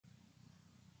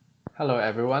Hello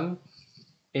everyone.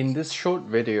 In this short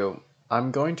video, I'm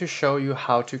going to show you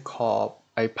how to call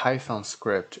a Python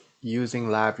script using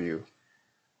LabVIEW.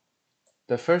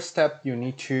 The first step you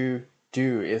need to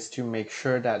do is to make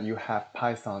sure that you have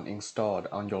Python installed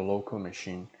on your local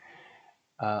machine.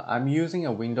 I'm using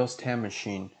a Windows 10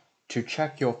 machine. To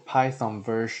check your Python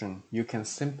version, you can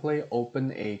simply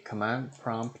open a command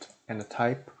prompt and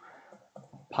type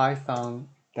python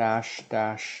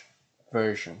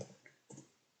version.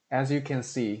 As you can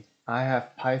see, I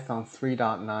have Python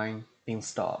 3.9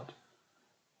 installed.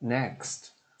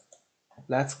 Next,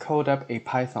 let's code up a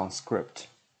Python script.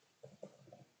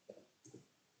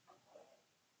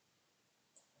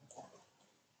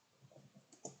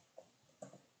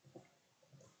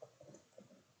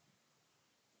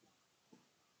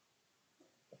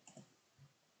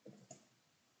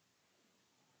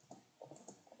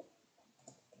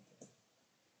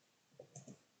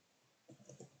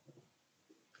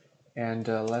 And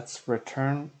let's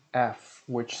return F,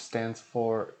 which stands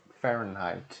for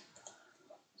Fahrenheit.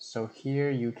 So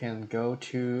here you can go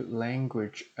to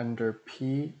language under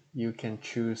P, you can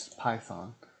choose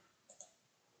Python.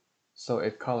 So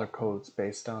it color codes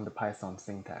based on the Python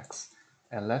syntax.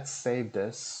 And let's save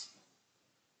this.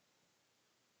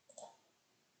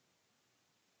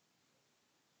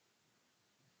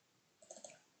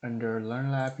 Under Learn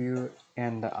LabVIEW,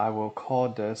 and I will call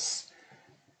this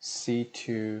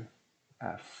C2F.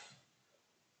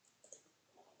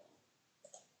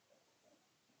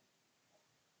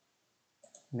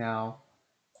 Now,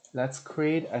 let's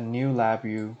create a new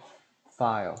LabVIEW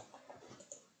file.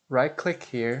 Right-click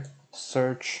here,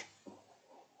 search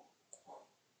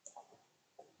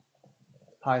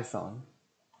Python.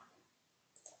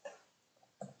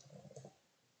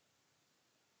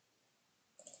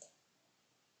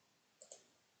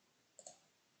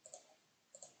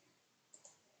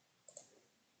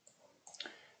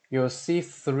 You'll see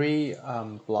three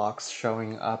blocks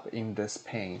showing up in this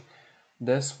pane.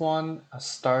 This one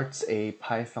starts a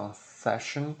Python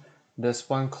session, this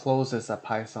one closes a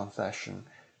Python session,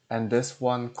 and this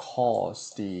one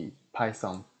calls the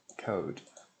Python code.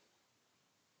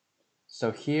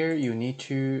 So here you need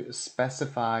to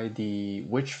specify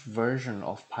which version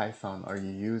of Python are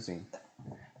you using.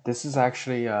 This is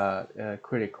actually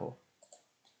critical.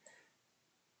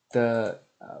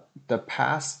 The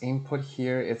pass input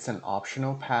here, it's an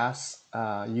optional pass.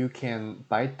 You can,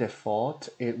 by default,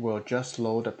 it will just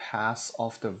load a pass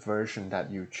of the version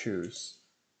that you choose.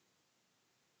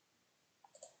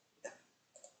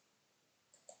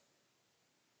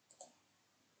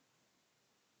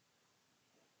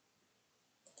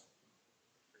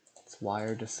 Let's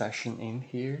wire the session in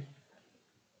here.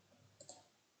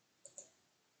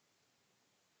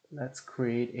 Let's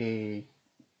create a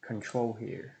control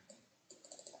here.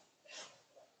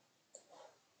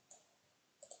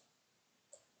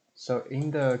 So in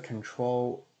the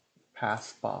control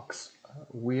pass box,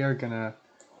 we are gonna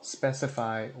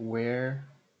specify where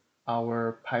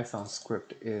our Python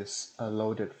script is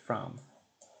loaded from.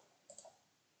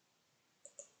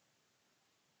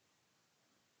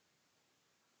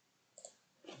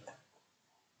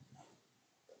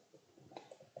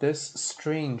 This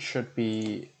string should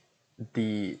be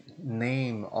the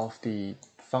name of the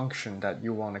function that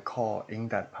you want to call in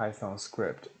that Python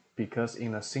script, because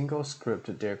in a single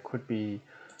script there could be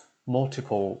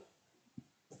multiple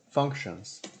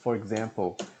functions. For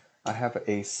example, I have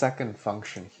a second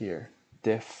function here,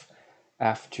 diff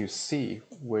f2c,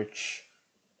 which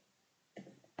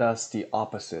does the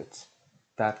opposite.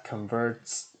 That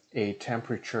converts a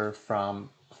temperature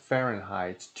from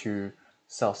Fahrenheit to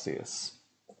Celsius.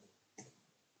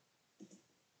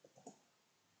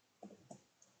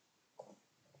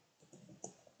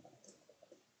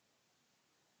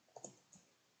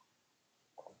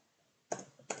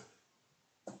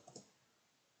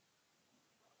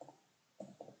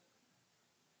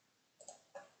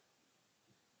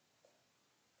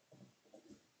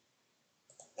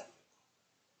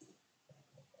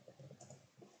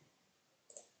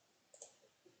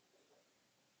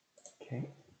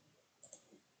 Okay.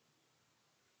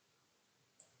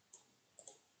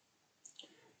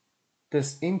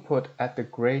 This input at the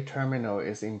gray terminal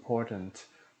is important.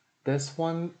 This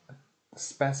one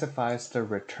specifies the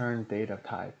return data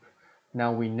type.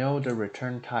 Now we know the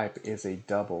return type is a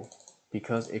double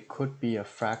because it could be a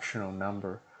fractional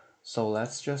number. So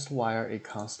let's just wire a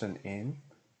constant in.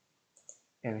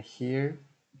 And here,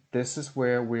 this is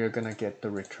where we're gonna get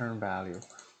the return value.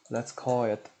 Let's call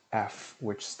it F,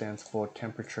 which stands for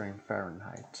temperature in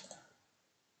Fahrenheit.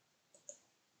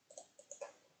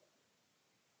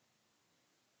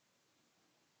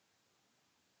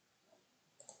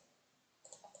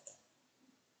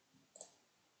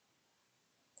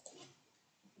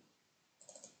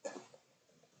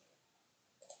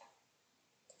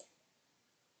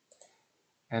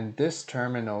 And this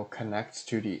terminal connects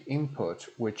to the input,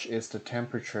 which is the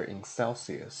temperature in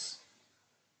Celsius.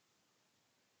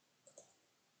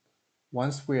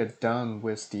 Once we are done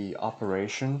with the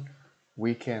operation,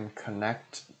 we can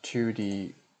connect to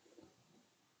the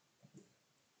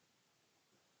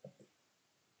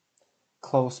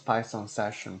close Python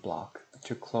session block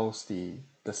to close the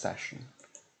session.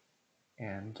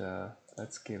 And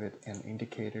let's give it an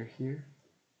indicator here.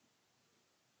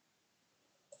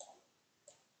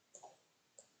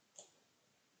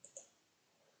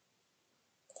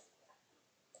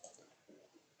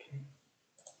 Okay.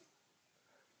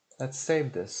 Let's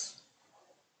save this.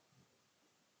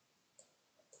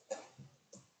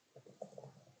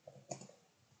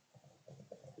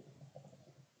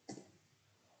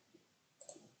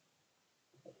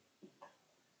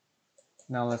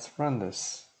 Now let's run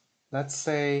this. Let's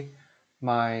say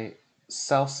my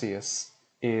Celsius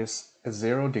is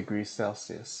 0 degrees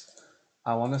Celsius.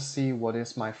 I want to see what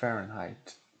is my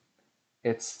Fahrenheit.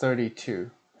 It's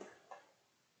 32,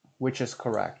 which is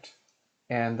correct.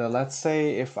 And let's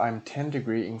say if I'm 10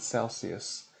 degrees in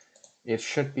Celsius, it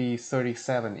should be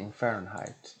 37 in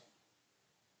Fahrenheit.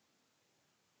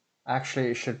 Actually,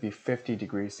 it should be 50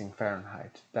 degrees in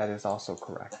Fahrenheit. That is also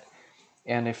correct.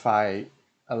 And if I,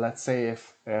 let's say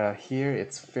if here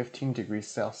it's 15 degrees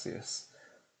Celsius,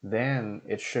 then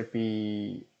it should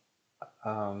be,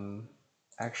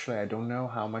 actually I don't know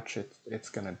how much it's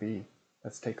gonna be.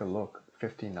 Let's take a look,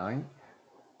 59.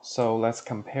 So let's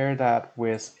compare that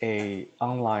with a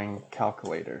online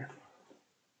calculator.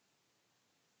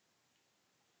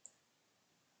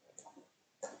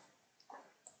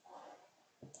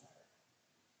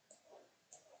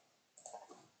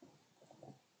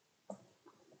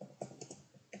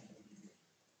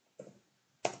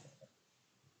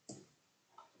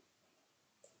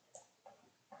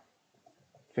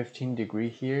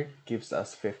 (15° here gives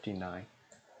us 59.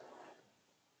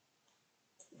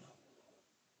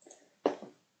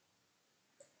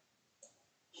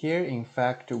 Here, in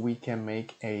fact, we can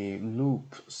make a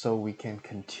loop so we can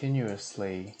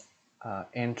continuously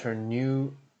enter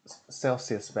new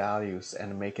Celsius values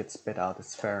and make it spit out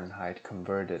its Fahrenheit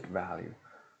converted value.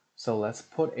 So let's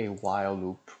put a while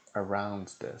loop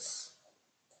around this.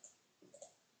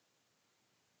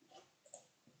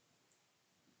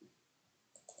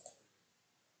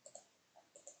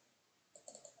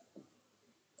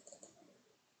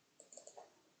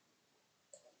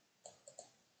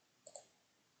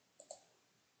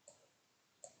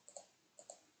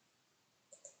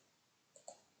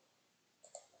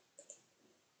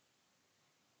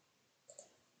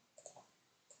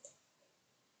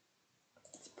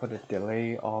 Let's put a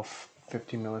delay of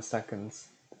 50 milliseconds.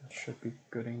 That should be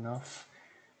good enough.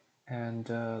 And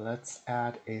let's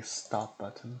add a stop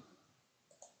button.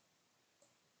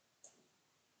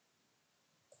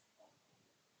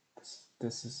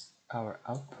 This is our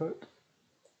output,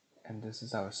 and this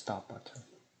is our stop button.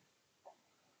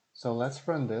 So let's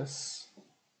run this.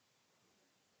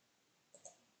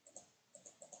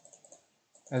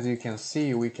 As you can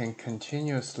see, we can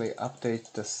continuously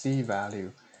update the C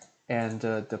value, and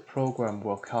the program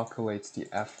will calculate the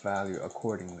F value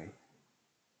accordingly.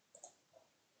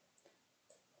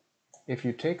 If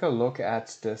you take a look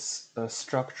at this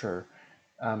structure,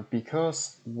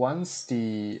 because once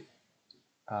we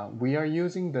are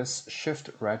using this shift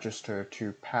register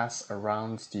to pass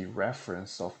around the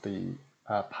reference of the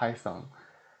Python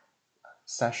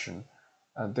session,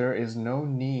 there is no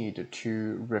need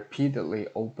to repeatedly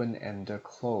open and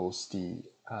close the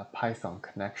Python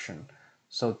connection.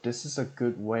 So this is a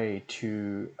good way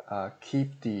to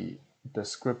keep the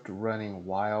script running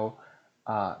while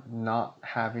not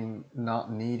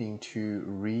needing to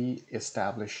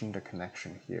re-establishing the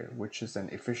connection here, which is an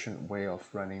efficient way of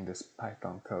running this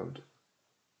Python code.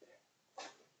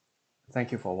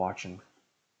 Thank you for watching.